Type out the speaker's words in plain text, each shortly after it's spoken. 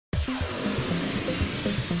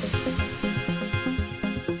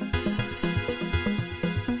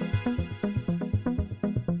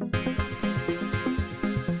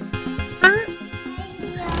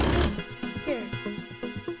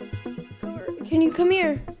Can you come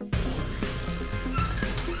here?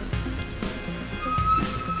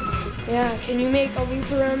 Yeah, can you make a loop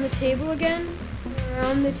around the table again?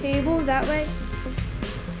 Around the table, that way?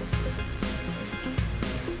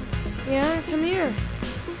 Yeah, come here.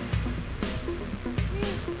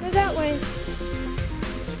 Go that way.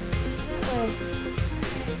 That way.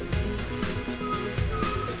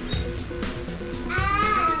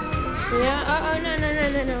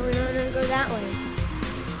 Yeah, no. We don't want to go that way.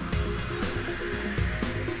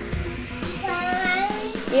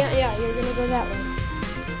 Yeah, you're gonna go that way.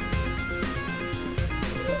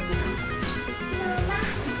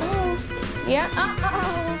 Yeah,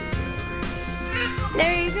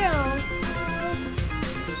 there you go.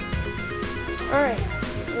 All right,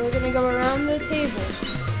 we're gonna go around the table.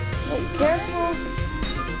 Wait, careful.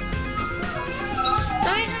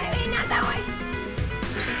 No, wait, not that way.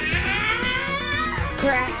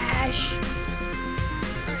 Crash.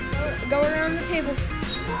 Go around the table.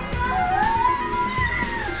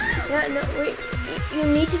 Yeah, no, wait, you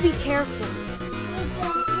need to be careful.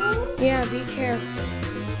 Yeah, be careful.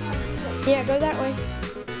 Yeah, go that way.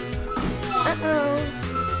 Uh-oh.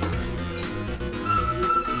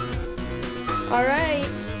 All right.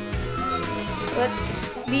 Let's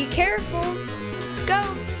be careful. Go.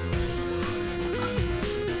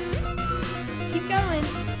 Keep going.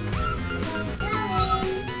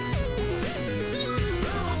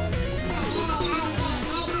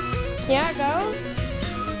 Yeah, go.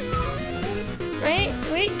 Right,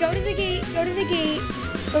 wait, go to the gate. Go to the gate.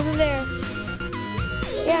 Over there.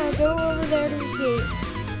 Yeah, go over there to the gate.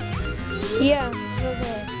 Yeah, go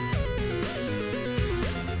there.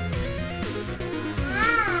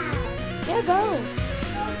 Yeah, go.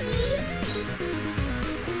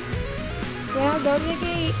 Yeah, go to the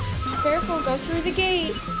gate. Careful, go through the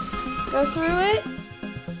gate. Go through it.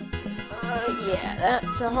 Yeah,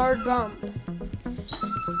 that's a hard bump.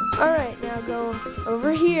 All right, now go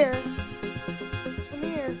over here. Come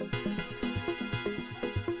here.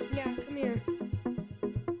 Yeah, come here.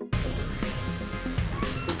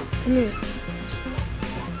 Come here.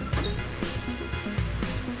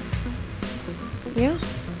 Yeah.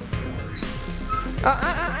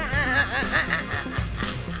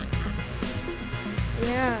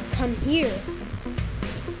 Yeah, come here.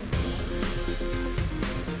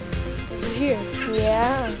 Over here.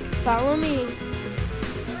 Yeah, follow me.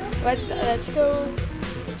 Let's go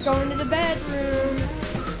into the bedroom.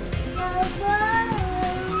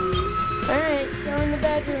 All right, go in the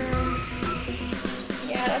bedroom.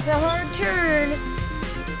 Yeah, that's a hard turn.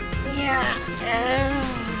 Yeah,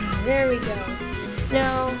 there we go.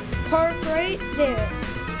 Now, park right there.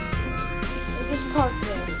 We'll just park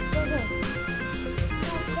there.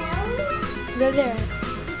 Go there.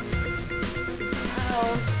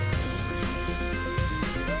 Oh.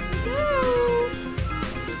 There we go.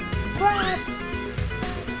 Clap.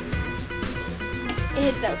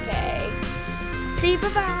 It's okay. Say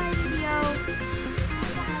bye-bye, video.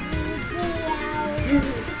 Bye-bye,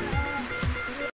 video.